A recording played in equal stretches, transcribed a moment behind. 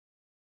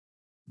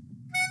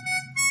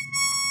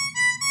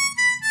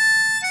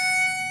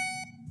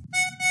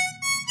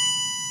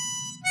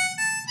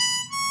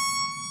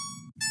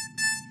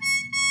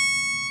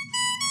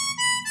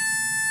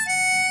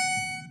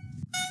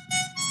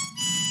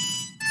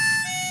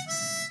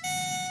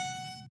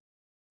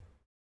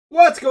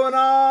What's going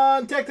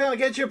on? Tectonic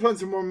Head here, playing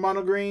some more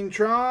mono green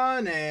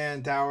Tron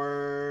and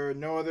Tower,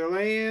 no other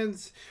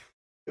lands.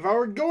 If I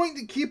were going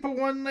to keep a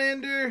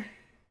one-lander,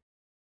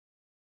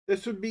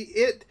 this would be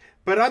it.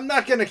 But I'm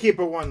not going to keep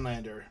a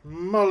one-lander.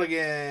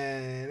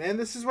 Mulligan. And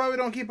this is why we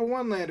don't keep a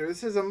one-lander.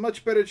 This has a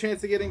much better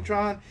chance of getting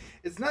Tron.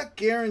 It's not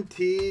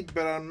guaranteed,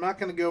 but I'm not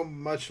going to go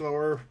much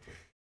lower.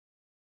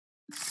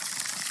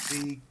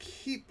 We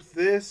keep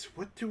this.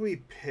 What do we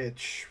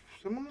pitch?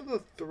 Some of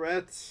the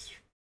threats...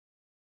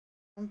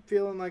 I'm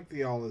feeling like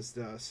the All is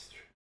Dust.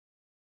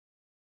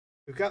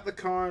 We've got the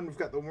Karn, we've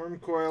got the Worm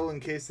Coil in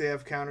case they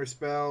have counter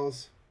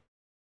spells.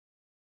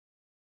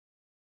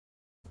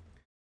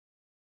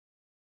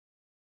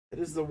 It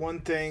is the one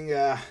thing,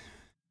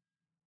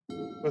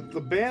 with the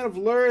Ban of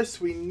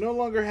Lurrus, we no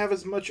longer have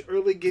as much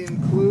early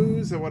game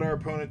clues of what our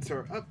opponents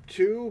are up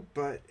to,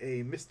 but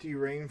a Misty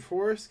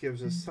Rainforest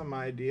gives us some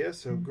idea.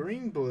 So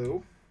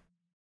green-blue.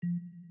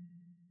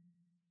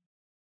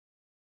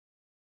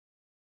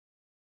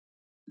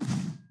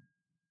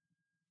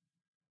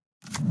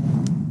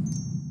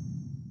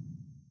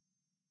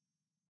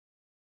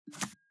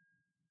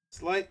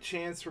 Slight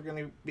chance we're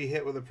going to be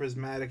hit with a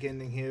prismatic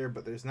ending here,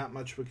 but there's not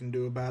much we can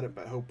do about it,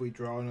 but hope we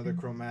draw another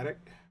chromatic.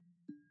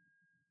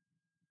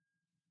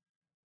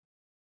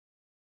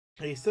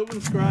 A Sylvan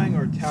Scrying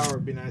or Tower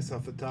would be nice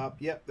off the top.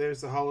 Yep,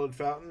 there's the Hollowed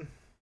Fountain.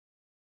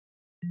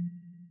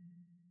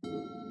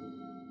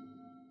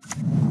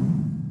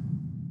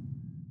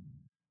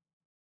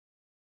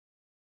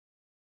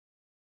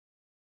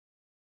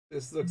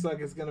 This looks like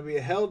it's going to be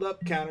a held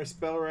up counter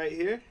spell right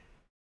here.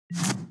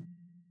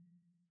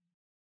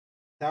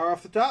 Tower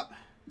off the top.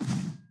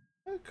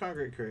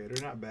 Concrete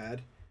Creator, not bad.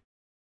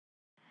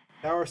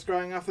 Tower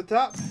Scrying off the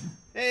top.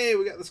 Hey,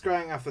 we got the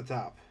Scrying off the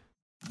top.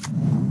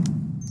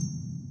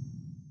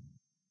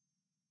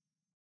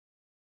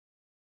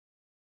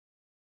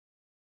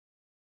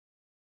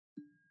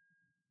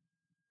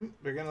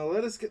 They're going to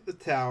let us get the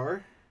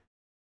tower.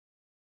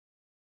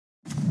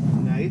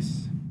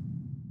 Nice.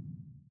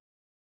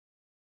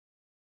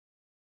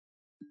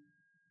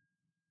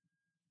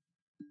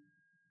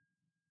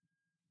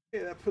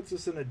 Okay, that puts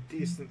us in a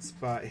decent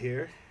spot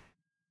here.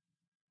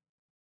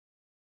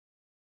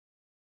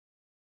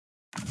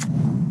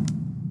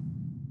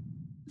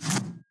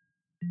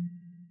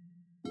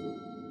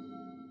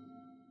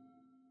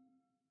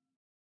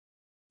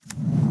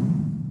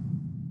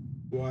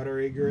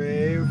 Watery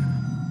Grave.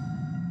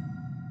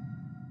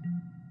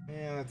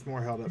 Yeah, that's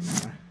more held up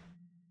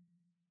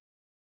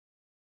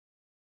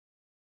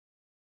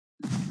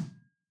now.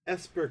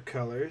 Esper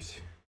Colors.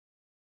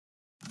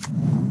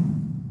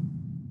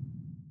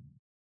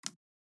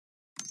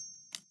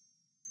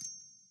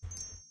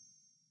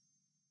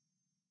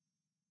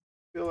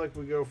 Feel like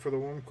we go for the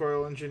Worm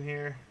Coil engine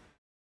here.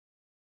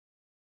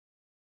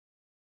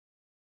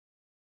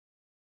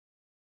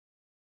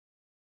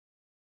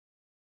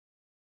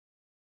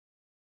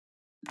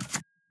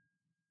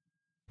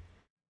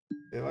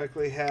 They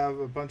likely have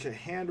a bunch of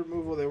hand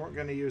removal they weren't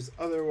going to use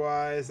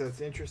otherwise. That's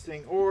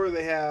interesting. Or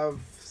they have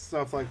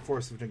stuff like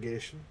Force of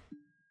Negation.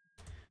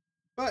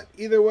 But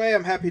either way,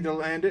 I'm happy to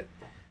land it.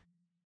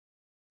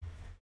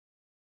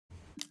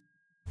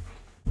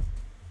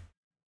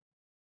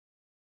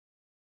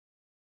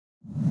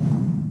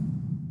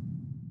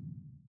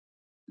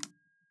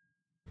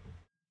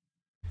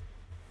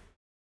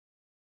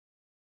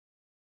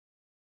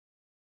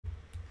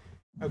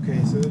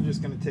 Okay, so they're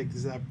just going to take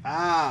this up.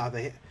 Ah,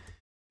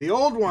 the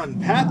old one,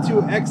 Path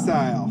to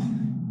Exile.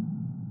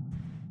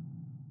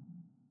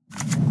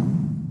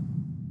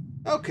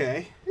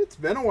 Okay, it's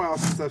been a while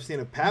since I've seen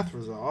a path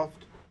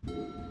resolved.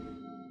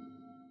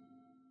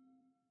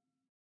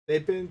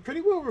 They've been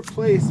pretty well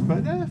replaced,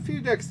 but a few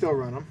decks still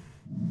run them.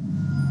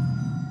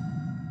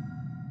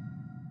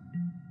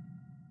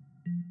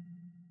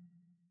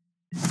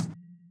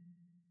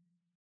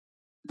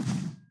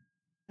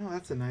 Oh,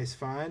 that's a nice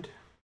find.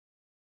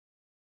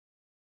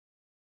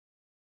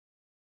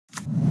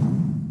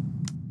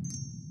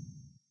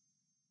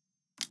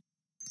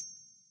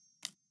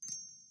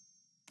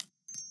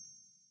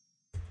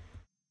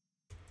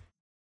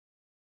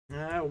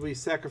 We'll be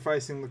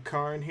sacrificing the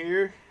Karn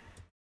here.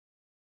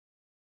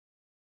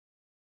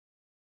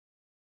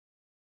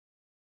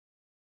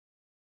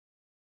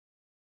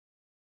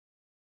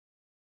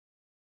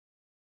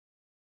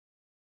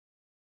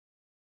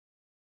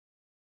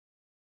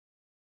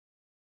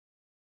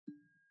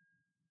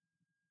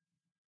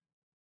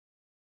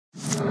 I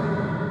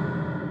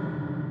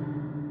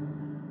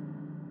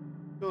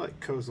feel like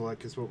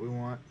Kozilek is what we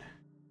want.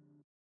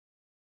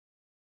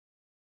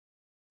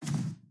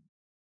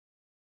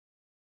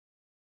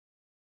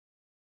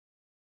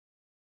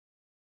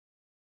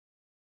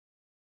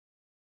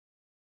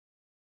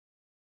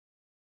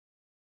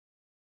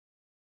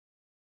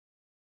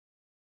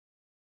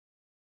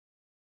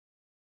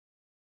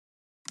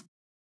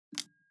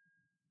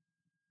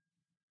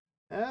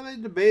 They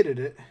debated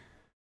it.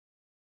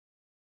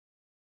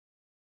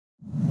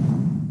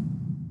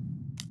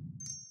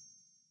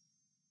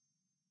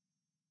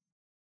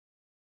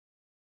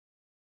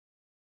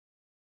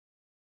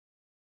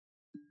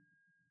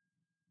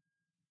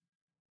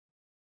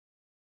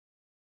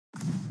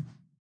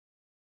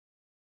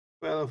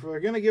 Well, if we're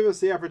going to give us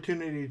the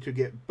opportunity to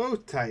get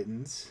both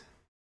Titans,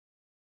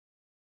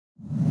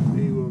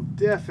 we will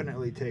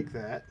definitely take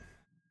that.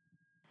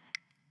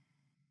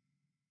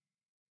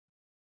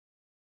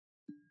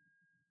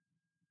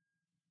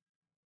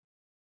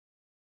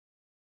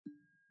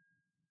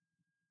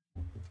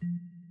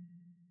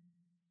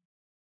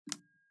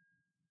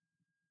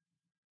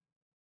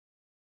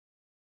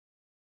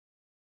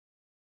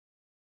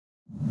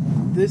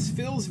 This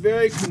feels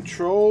very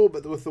control,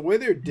 but with the way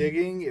they're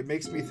digging, it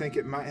makes me think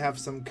it might have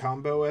some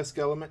combo-esque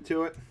element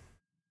to it.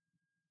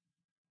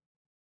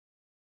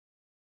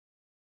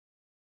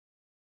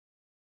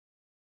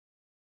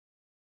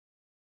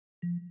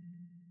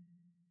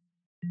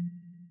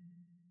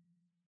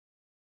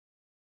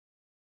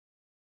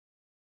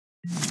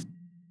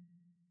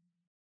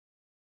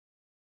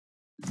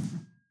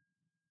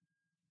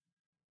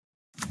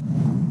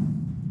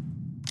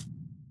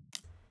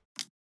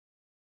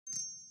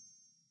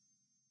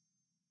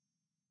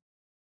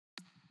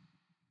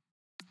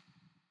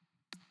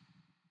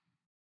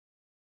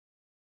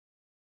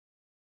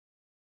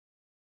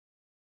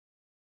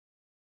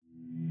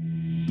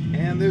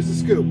 And there's the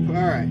scoop. All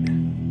right.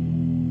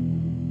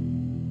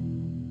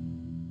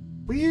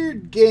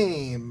 Weird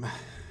game.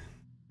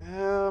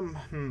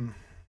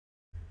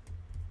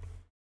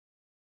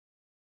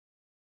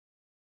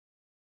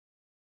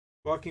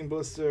 Walking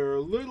Ballista are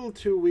a little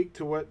too weak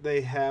to what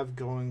they have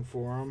going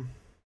for them.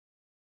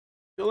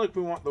 Feel like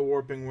we want the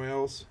Warping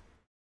Wails.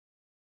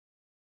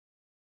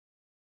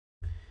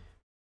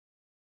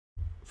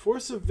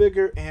 Force of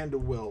Vigor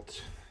and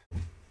Wilt.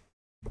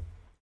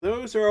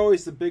 Those are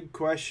always the big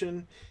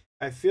question.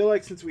 I feel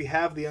like since we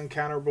have the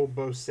uncounterable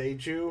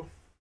Boseiju,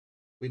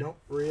 we don't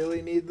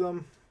really need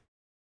them.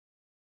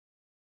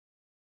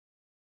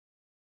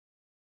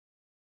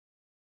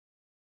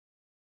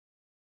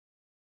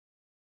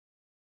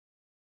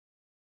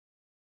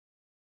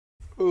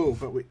 Oh,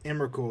 but with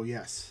Emrakul,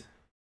 yes.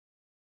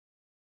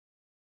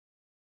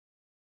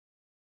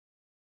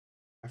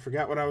 I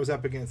forgot what I was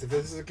up against. If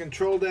this is a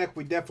control deck,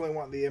 we definitely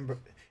want the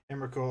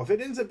Emrakul. If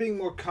it ends up being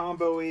more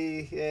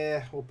combo-y,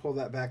 yeah, we'll pull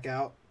that back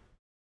out.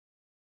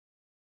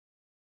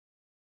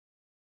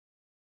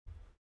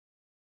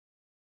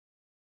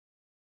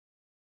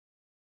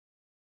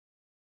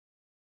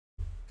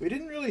 We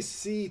didn't really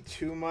see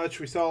too much.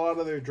 We saw a lot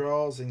of their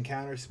draws and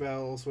counter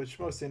spells, which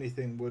most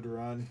anything would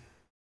run.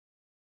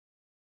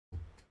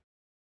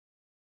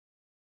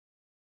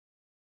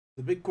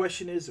 The big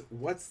question is,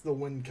 what's the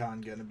win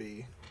con gonna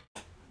be?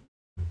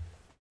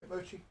 Hey,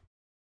 Mochi.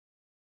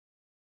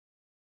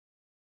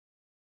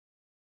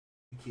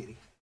 Kitty.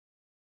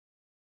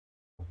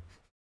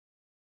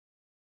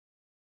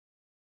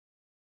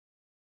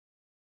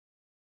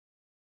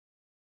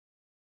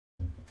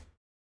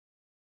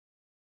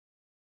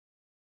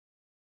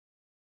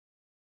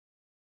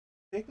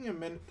 Taking a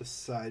minute to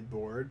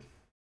sideboard.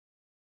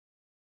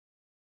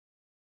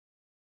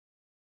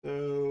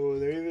 So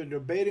they're either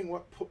debating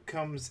what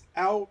comes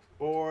out,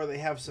 or they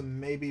have some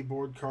maybe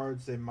board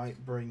cards they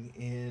might bring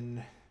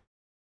in.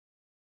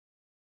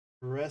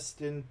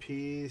 Rest in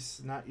Peace,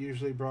 not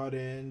usually brought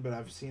in, but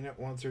I've seen it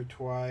once or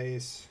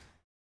twice.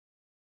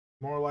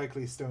 More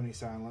likely Stony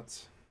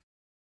Silence.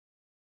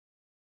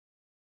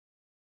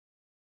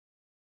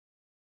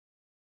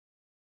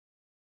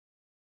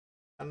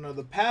 I don't know,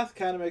 the path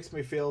kind of makes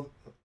me feel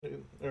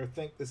or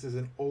think this is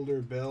an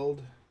older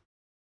build.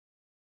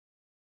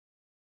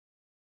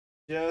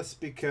 Just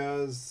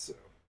because,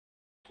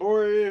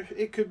 or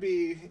it could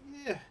be,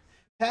 yeah,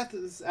 path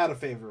is out of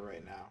favor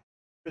right now.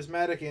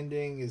 Prismatic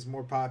Ending is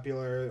more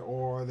popular,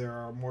 or there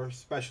are more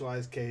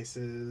specialized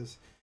cases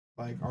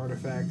like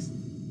artifacts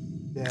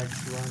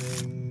decks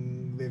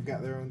running. They've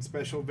got their own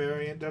special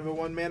variant of a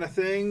 1-mana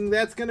thing.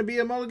 That's going to be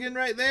a mulligan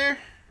right there.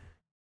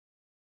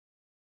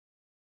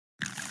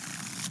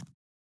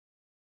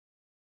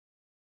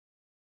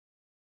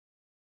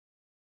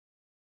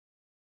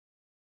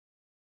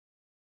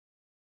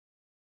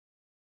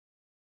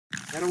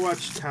 Gotta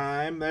watch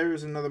time.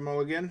 There's another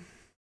mulligan.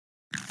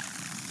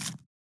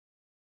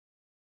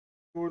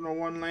 More than a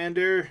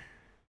 1-lander.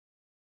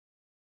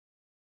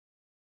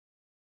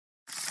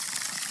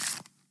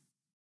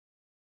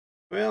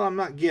 Well, I'm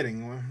not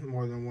getting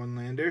more than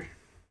 1-lander.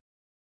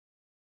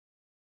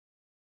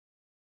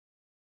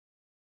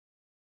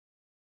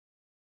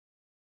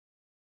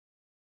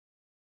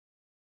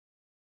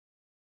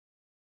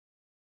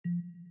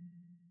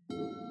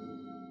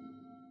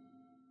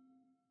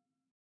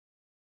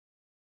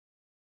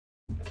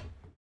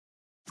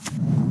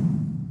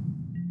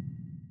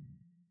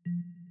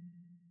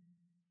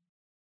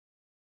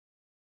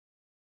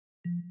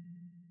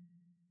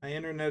 My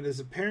internet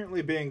is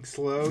apparently being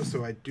slow,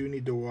 so I do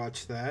need to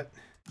watch that.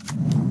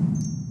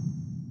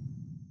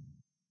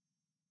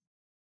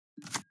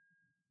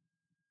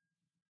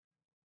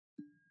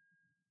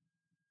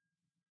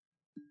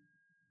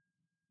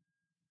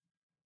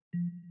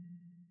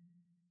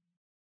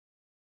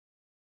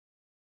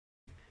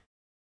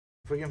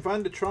 If we can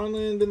find a Tron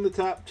land in the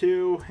top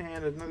 2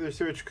 and another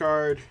search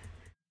card,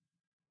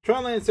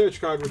 Tron land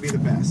search card would be the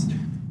best.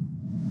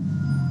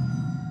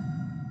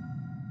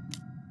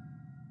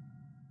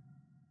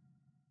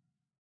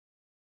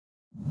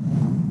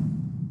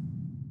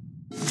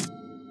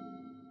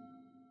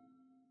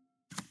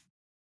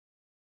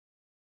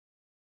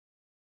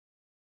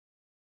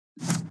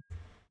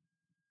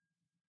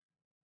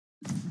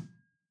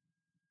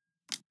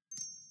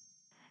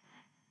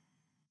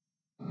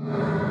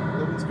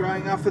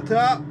 Scrying off the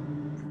top.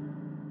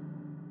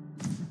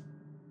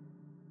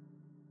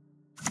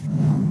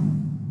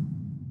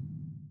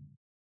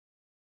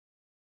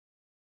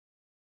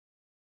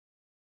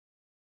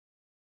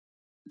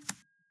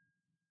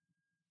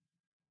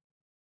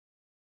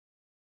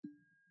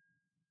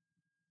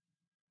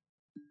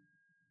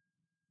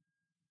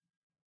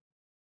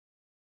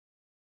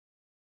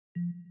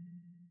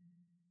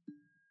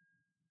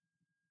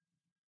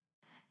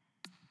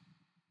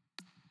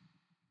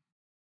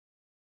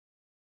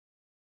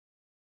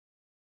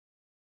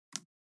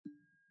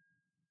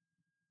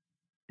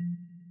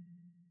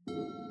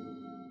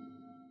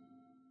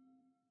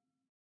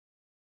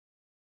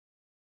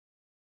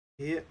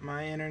 Yeah,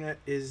 my internet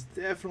is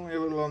definitely a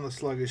little on the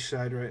sluggish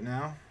side right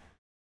now.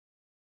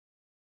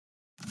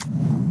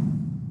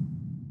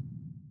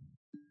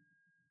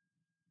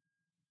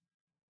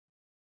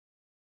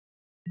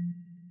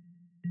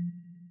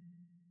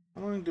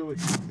 How long do we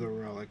keep the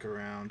relic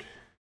around?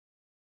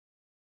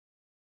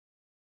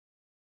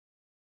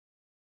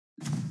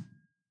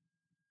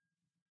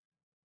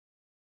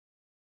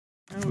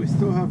 Oh, we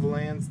still have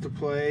lands to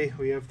play.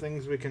 We have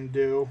things we can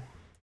do.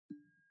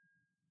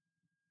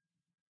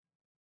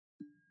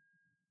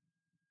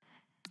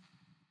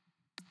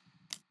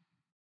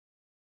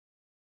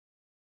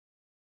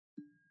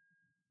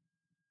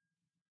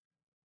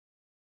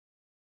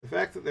 The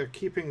fact that they're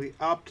keeping the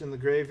opt in the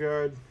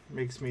graveyard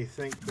makes me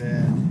think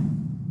that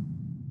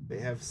they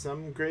have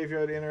some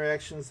graveyard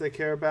interactions they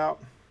care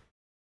about.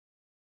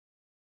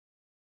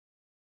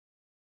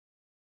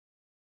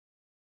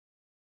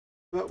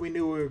 But we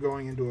knew we were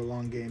going into a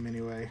long game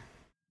anyway.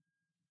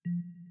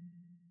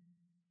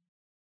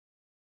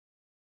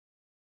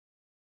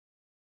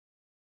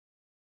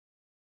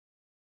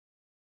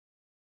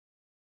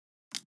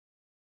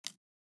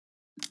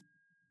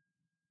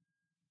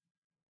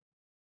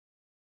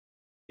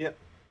 Yep.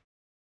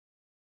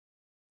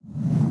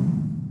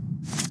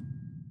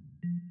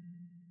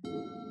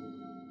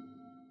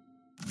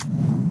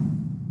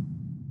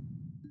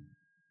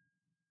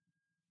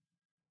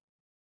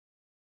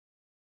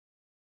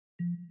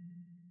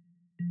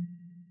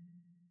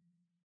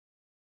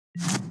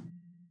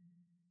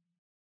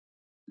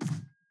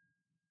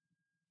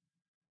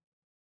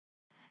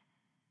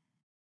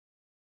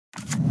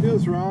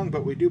 Feels wrong,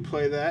 but we do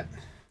play that.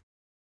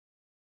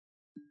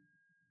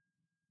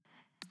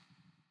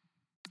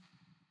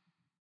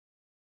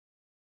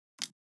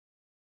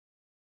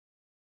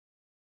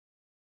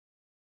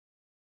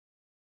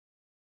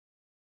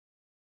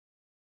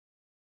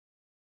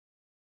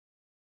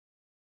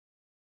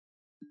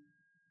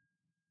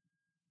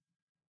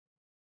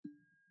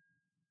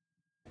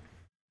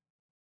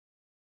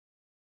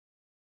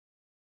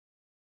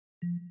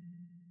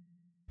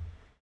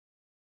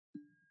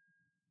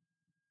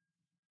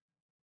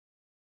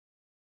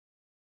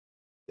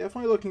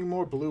 Definitely looking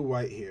more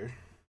blue-white here.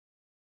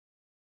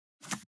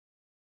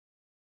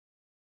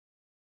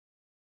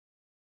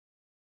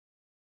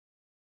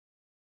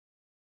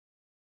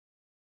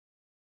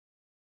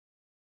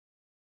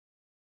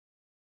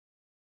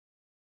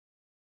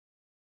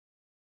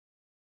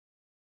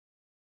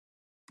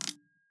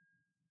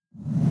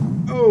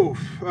 Oh,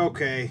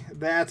 okay.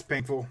 That's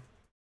painful.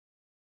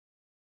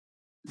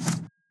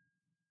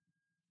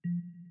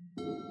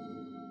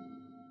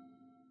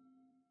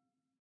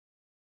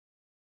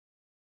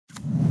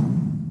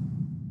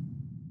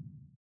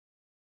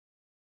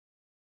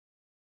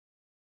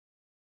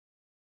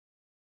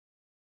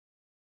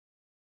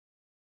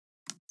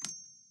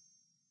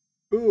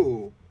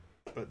 Ooh,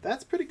 but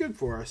that's pretty good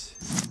for us.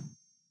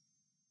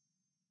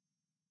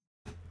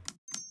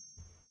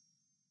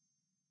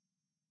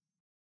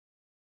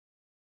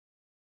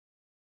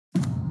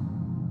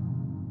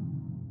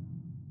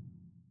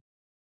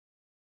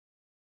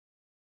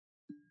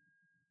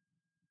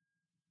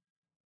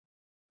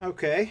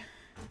 Okay.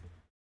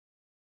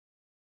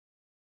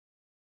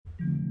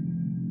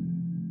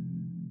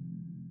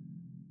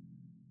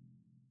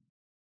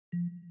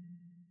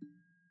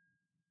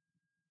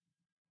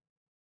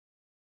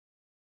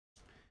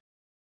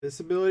 This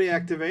ability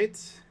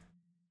activates.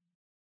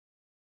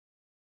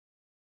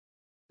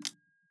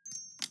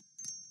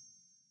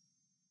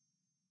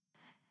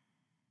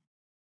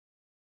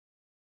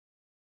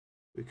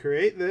 We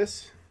create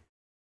this.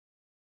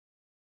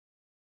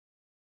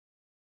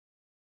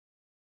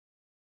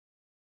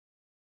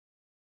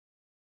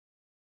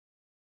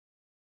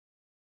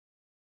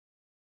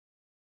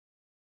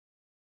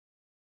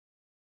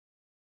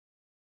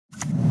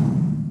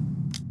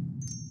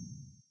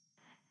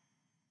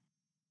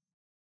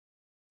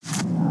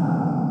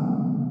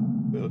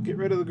 We'll get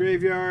rid of the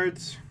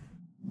graveyards.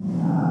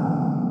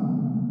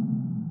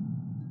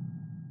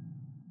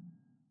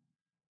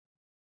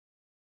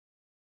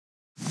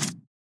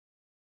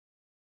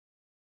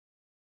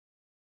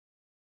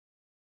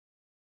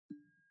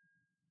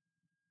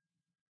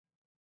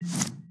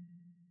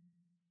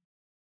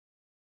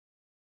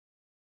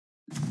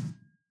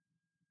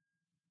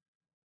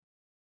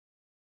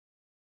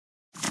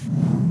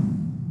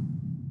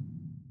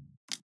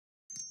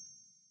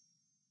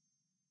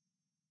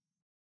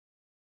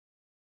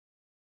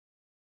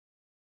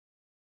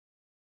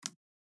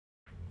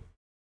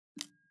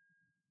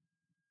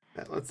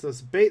 lets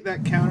us bait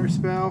that counter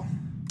spell.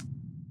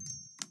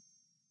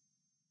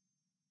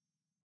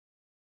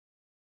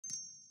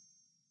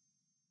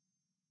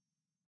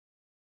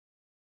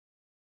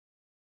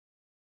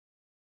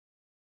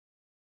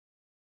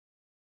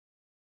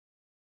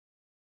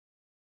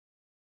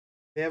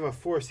 They have a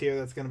force here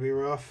that's going to be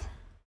rough.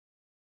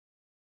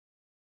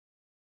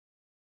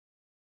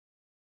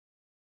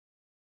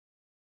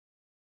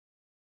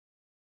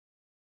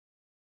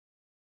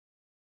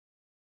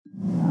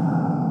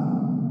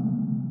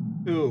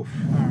 Oof,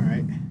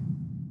 alright.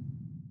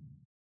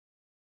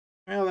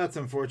 Well, that's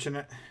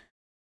unfortunate.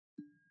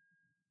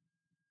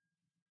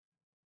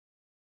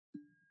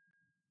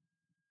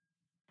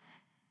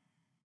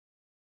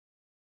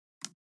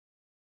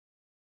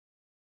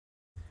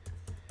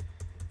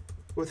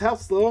 With how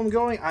slow I'm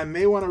going, I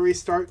may want to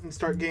restart and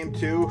start game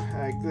 2.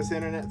 This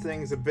internet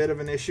thing is a bit of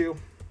an issue.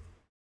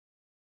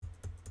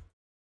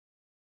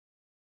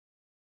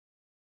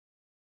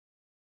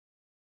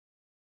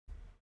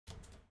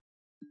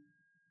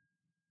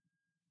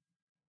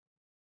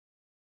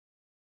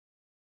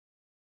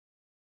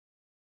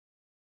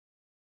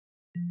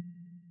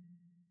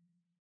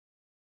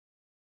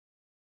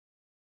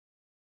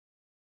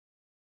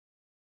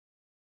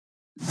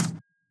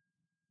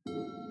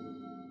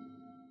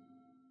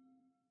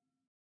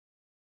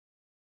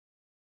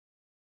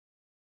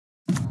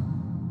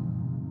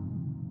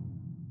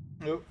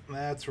 Nope,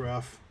 that's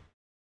rough.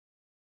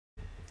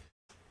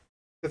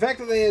 The fact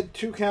that they had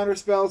 2 counter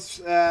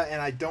spells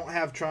and I don't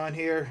have Tron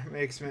here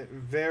makes it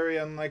very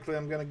unlikely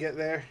I'm going to get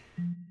there.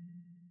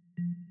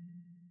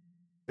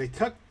 They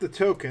tucked the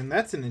token.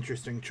 That's an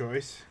interesting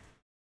choice.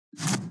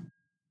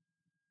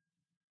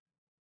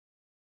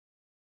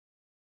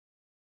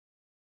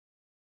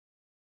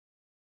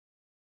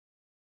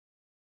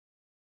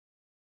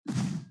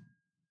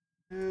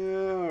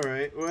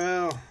 Alright,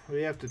 well,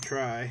 we have to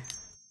try.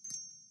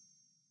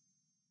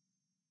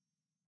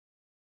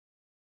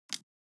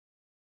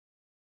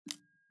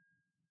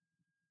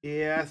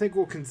 Yeah, I think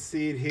we'll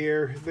concede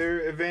here.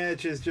 Their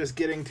advantage is just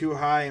getting too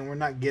high and we're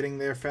not getting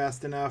there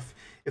fast enough.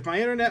 If my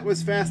internet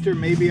was faster,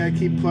 maybe I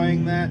keep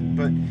playing that,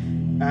 but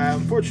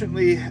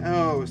unfortunately,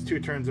 oh, it was 2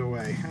 turns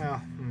away. Oh,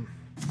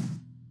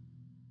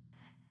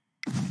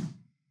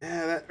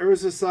 yeah, that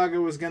Urza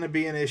Saga was going to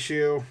be an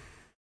issue.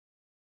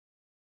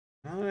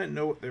 I don't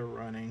know what they're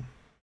running.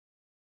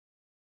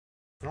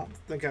 I don't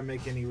think I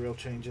make any real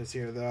changes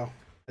here, though.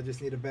 I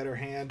just need a better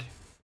hand.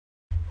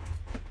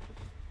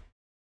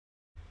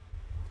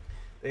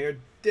 They are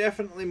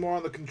definitely more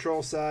on the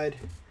control side.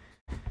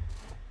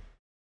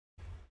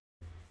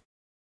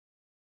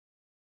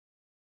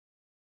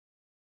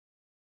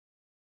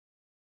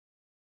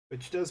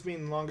 Which does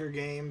mean longer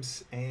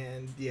games,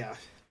 and yeah.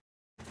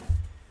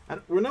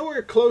 We're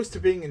nowhere close to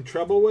being in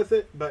trouble with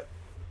it, but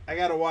I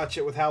gotta watch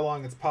it with how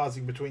long it's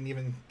pausing between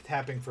even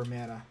tapping for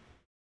mana.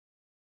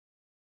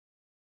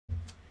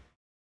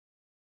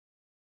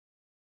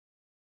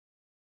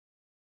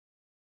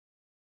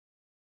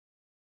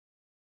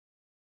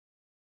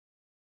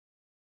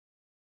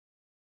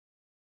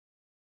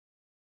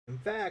 In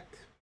fact,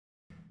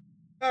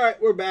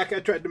 alright, we're back. I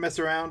tried to mess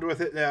around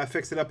with it,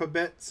 fix it up a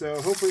bit, so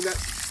hopefully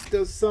that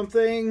does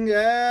something.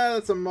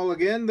 That's a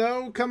mulligan,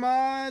 though. Come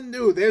on.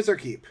 Ooh, there's our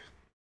keep.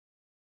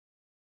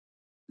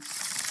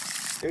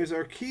 There's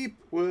our keep.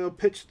 We'll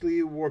pitch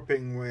the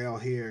Warping Wail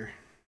here.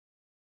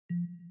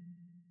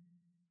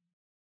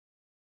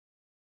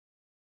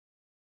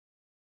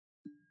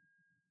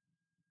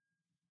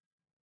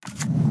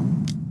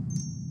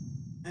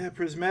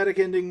 Prismatic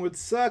ending would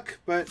suck,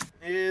 but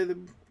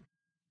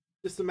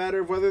just a matter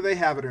of whether they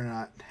have it or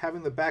not.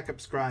 Having the backup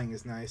scrying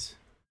is nice.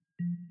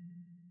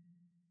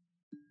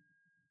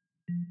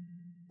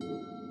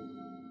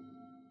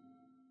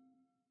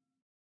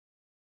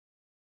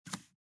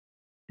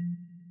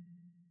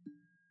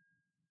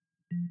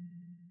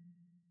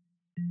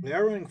 They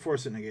are running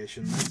Force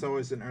Negation. That's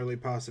always an early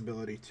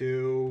possibility,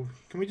 too.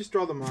 Can we just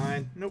draw the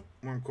mine? Nope.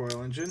 Worm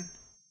Coil Engine.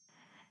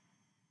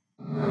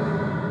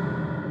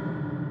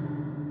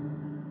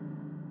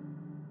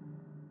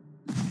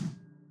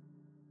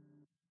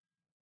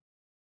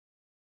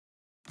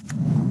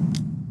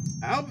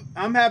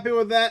 I'm happy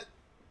with that.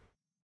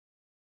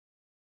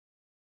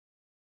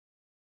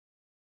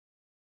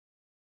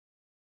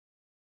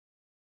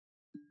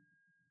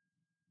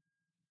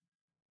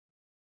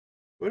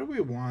 What do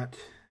we want?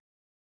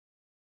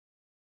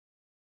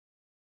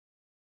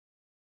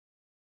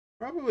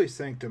 Probably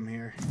Sanctum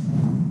here.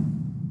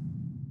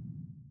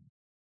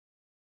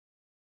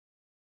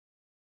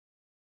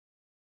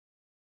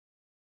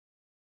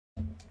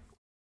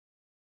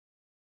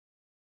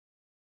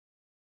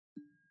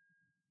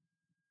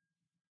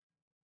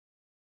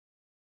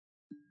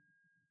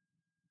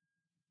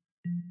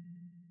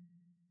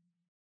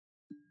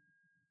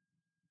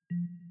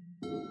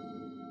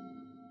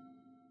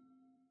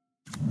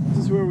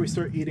 This is where we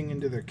start eating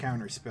into their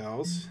counter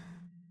spells.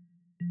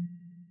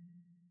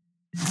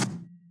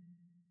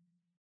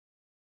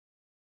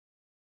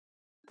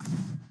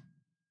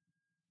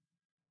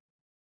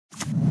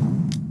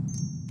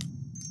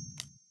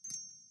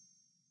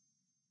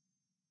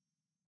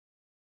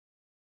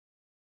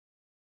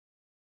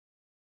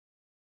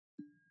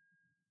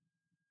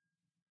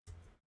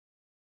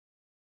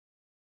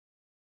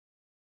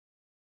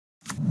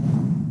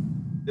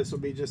 This will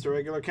be just a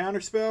regular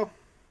counter spell.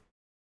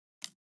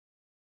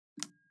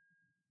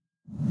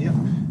 Yep.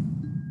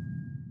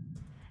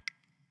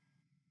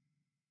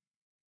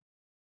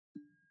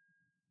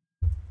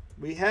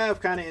 We have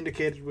kind of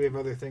indicated we have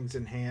other things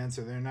in hand,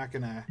 so they're not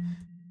going to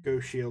go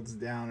shields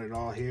down at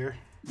all here.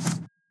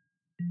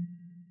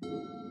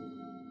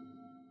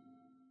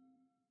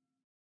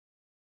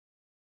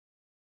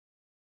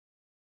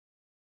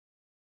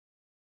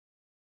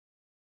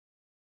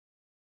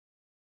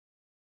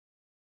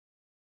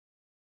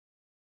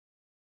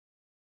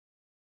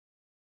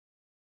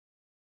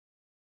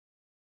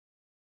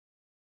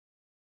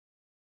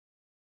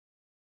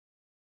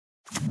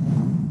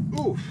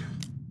 Oof.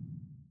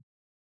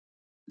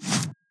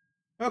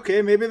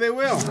 Okay, maybe they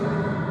will.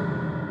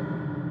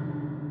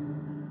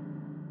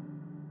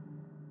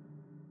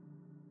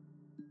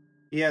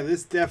 Yeah,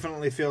 this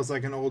definitely feels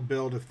like an old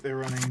build if they're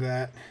running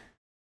that.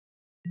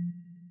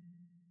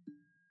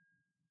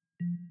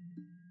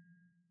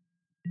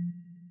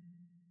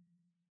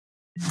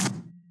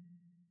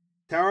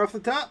 Tower off the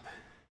top.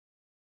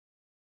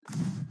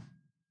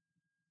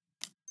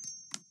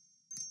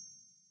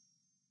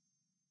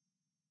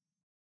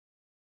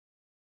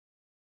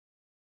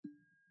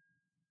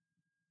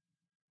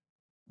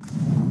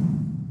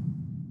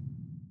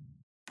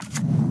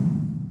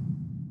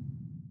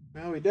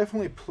 Well, we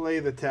definitely play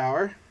the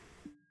tower.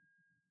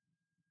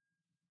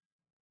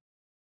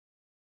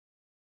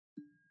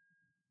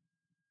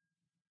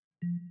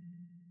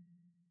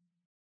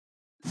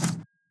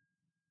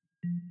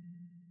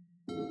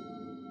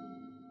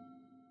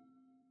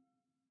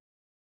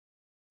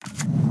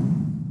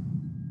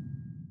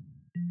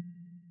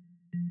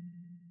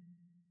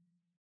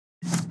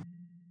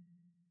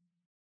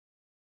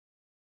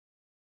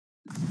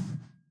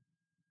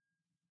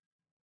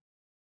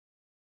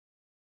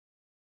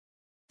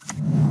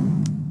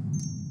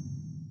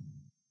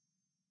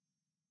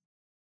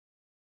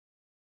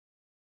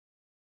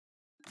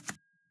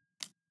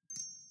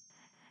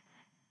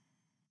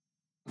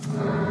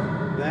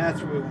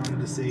 That's what we wanted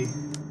to see.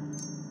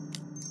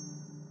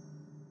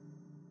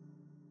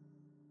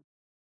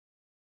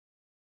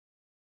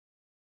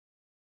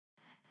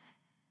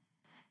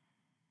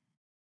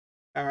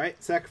 All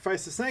right,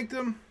 sacrifice the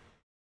Sanctum.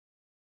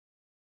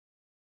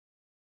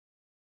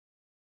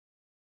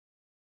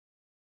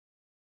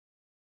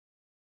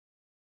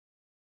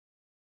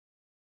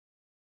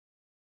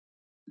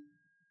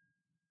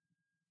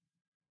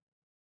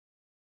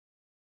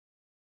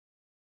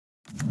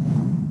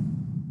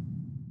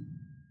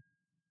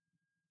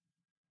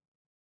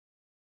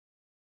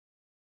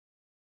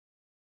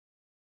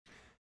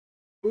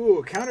 Ooh,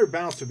 a counter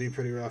bounce would be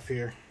pretty rough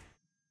here.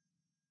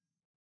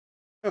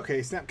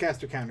 Okay,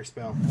 Snapcaster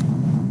Counterspell.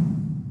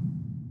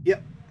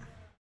 Yep.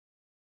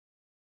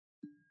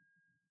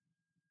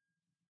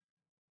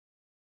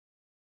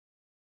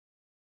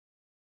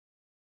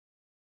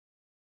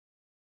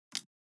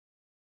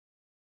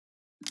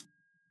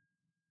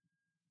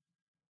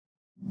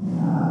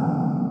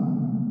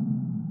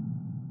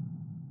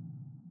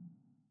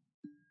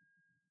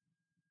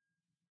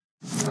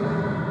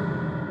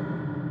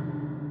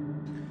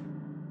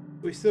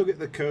 We still get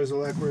the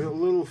Kozilek. We're a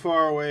little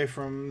far away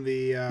from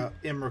the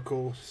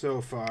Emrakul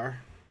so far.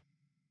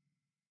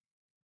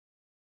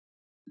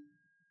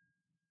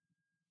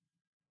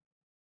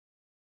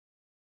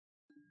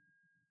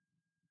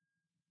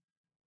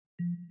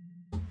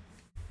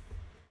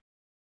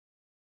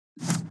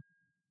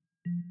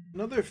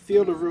 Another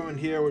Field of Ruin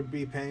here would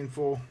be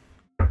painful.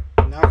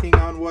 Knocking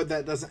on wood,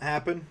 that doesn't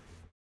happen.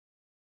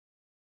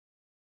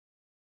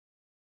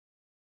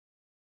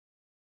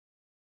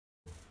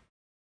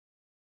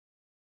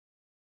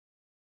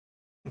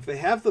 If they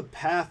have the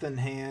Path in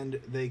hand,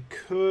 they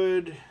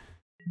could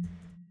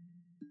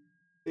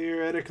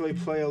theoretically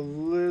play a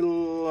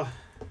little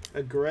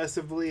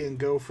aggressively and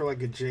go for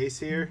like a Jace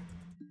here.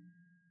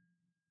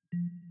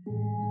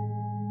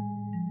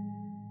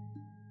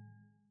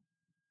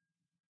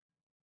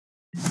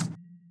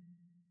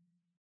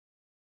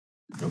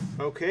 Oh,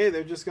 okay,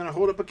 they're just going to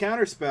hold up a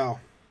counter spell.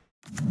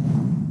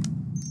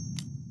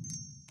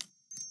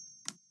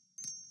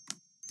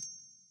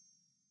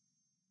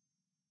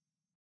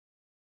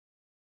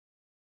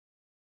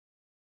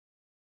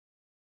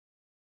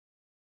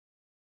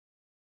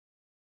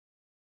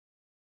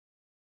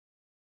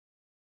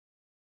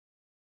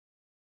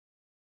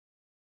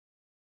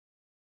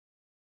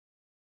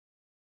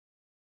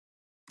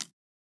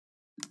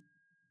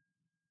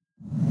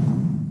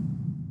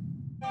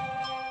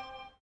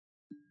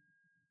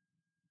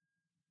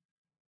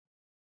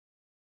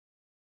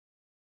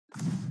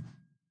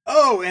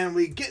 Oh, and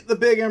we get the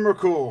big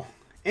Emrakul.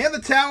 And the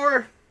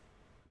tower.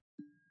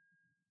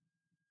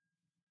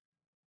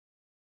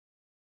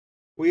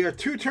 We are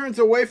 2 turns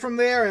away from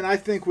there, and I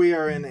think we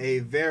are in a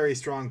very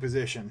strong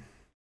position.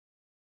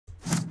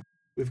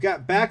 We've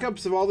got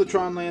backups of all the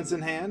Tron lands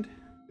in hand.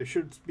 There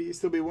should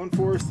still be 1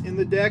 forest in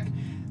the deck.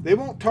 They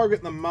won't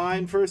target the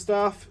mine first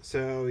off,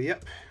 so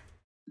yep.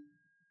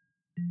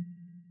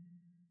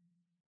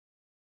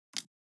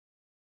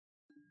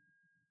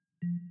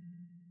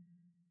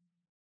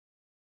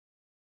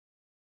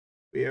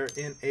 We are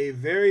in a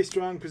very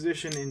strong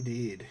position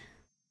indeed.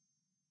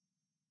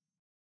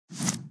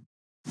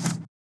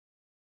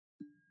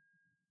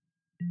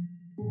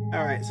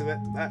 Alright, so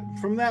that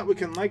from that we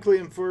can likely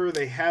infer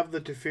they have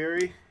the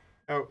Teferi.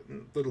 Oh,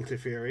 little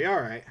Teferi,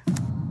 alright.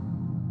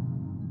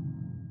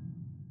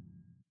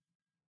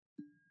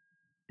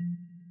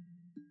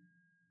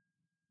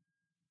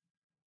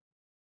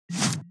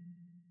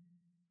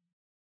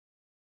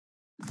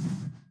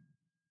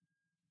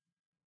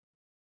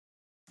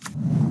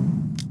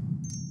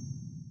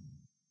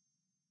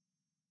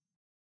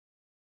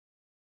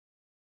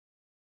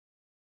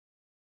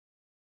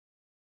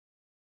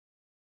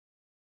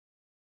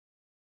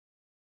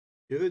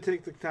 Do they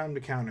take the time to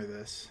counter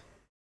this?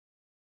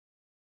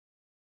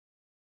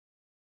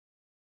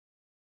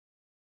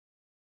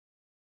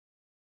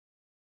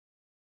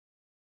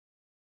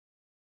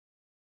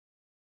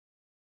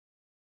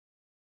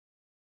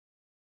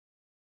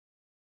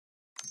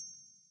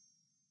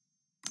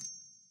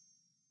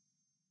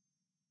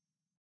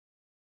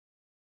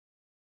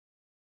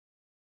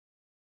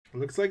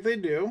 Looks like they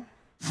do.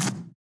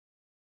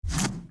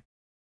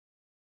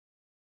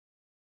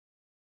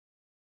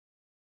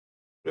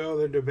 Oh,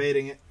 they're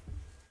debating it.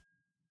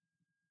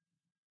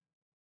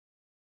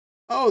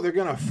 Oh, they're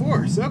gonna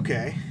force.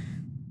 Okay.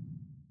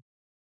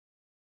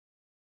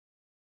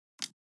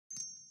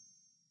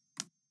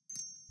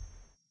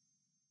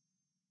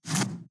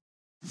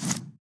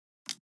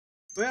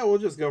 Well, we'll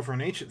just go for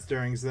an Ancient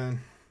Stirrings then.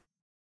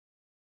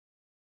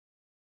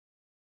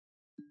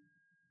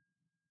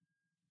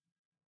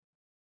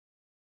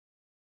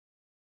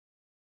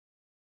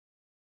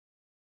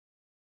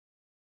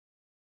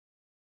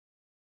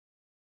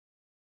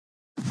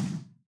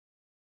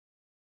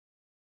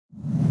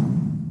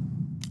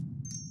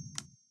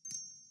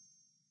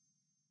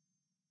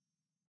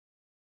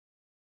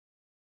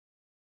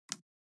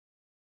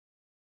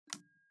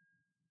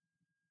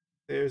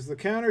 There's the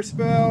counter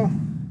spell.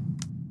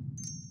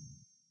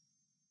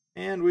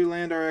 And we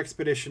land our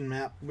expedition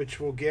map,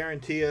 which will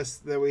guarantee us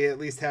that we at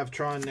least have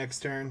Tron next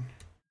turn.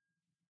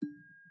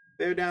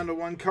 They're down to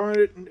 1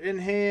 card in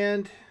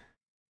hand.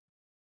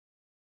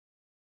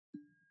 I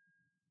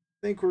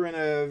think we're in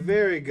a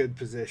very good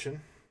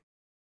position.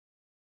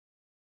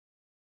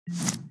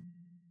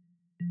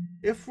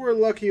 If we're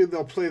lucky,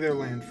 they'll play their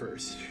land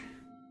first.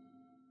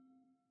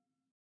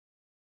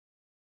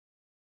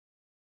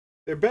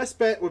 Their best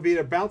bet would be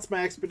to bounce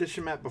my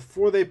expedition map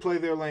before they play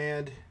their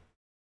land,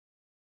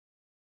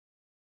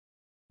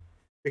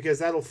 because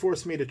that'll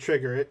force me to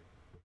trigger it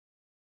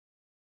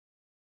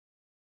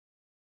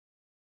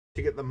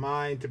to get the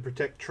mine to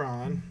protect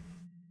Tron.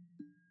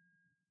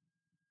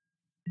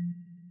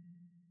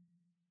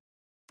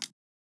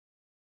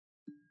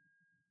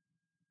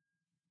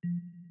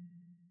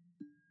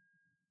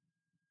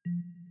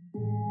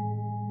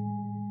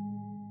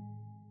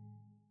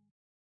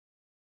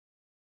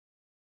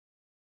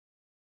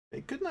 They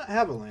could not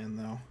have a land,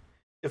 though.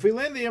 If we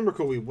land the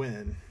Emrakul, we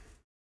win.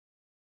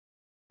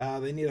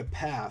 They need a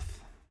path.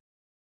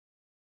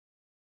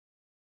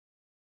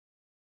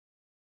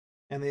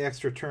 And the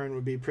extra turn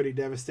would be pretty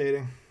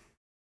devastating.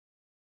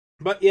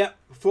 But yeah,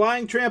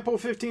 flying trample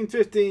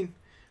 15-15.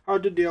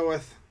 Hard to deal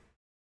with.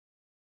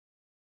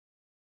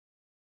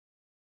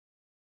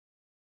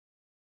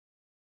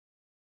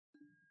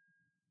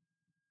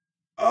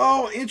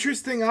 Oh,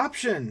 interesting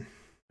option.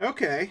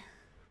 Okay.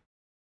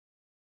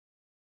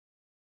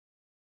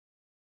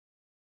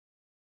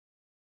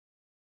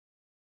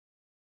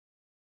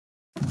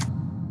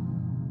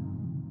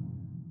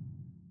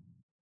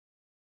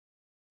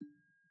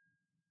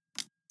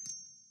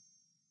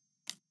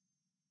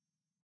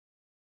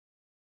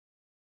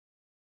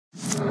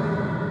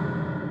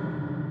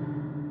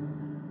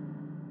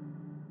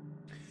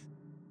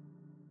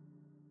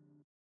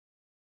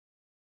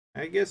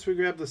 I guess we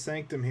grab the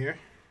Sanctum here.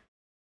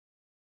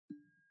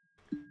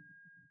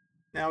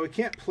 Now we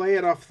can't play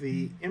it off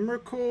the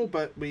Emrakul,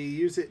 but we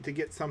use it to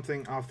get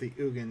something off the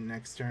Ugin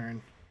next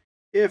turn.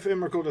 If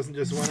Emrakul doesn't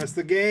just win us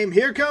the game.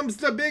 Here comes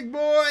the big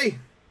boy!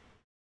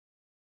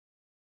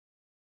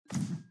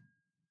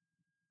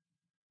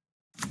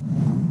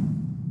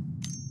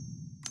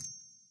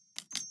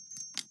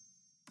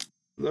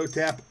 Low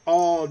tap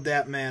all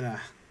that mana.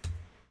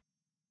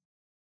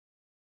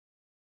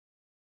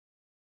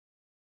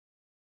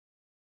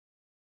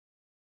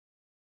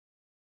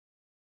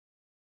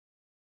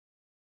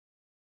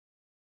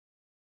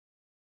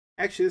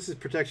 Actually, this is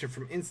protection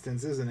from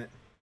instants, isn't it?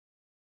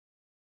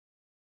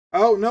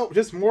 Oh, no,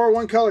 just more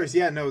 1 colors.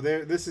 Yeah, no,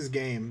 this is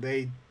game.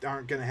 They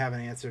aren't going to have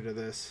an answer to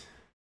this.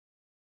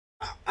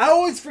 I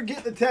always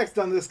forget the text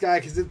on this guy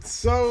because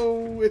it's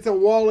a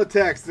wall of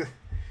text.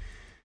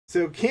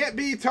 So can't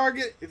be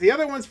target. The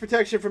other one's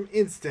protection from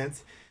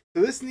instants.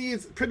 So this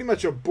needs pretty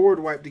much a board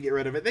wipe to get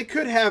rid of it. They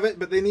could have it,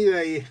 but they need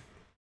a...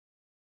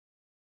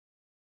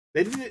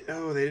 They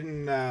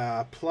didn't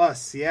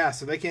plus. Yeah,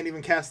 so they can't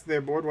even cast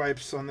their board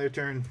wipes on their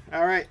turn.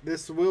 All right,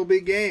 this will be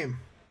game.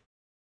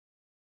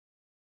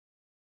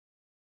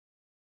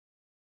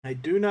 I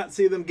do not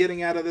see them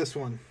getting out of this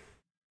one.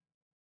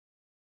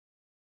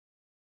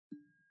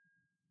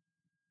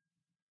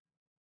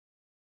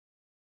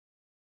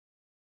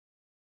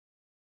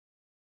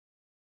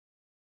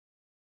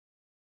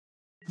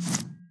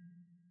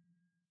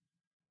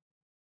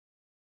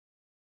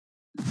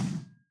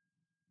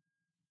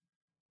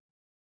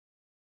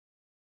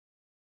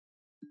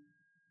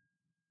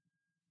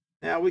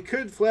 Now, we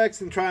could flex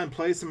and try and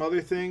play some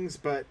other things,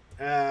 but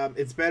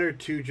it's better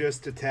to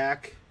just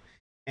attack.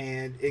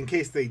 And in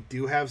case they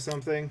do have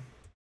something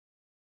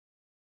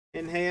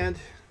in hand.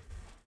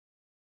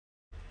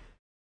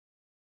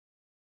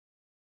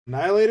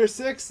 Annihilator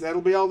 6,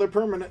 that'll be all their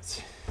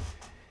permanents.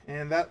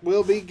 And that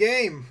will be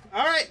game.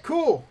 Alright,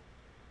 cool.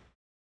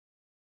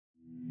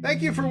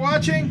 Thank you for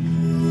watching.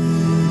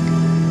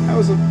 That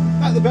was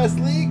not the best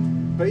league,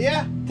 but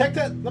yeah,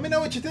 let me know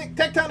what you think.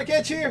 Tectonic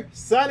Edge here,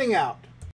 signing out.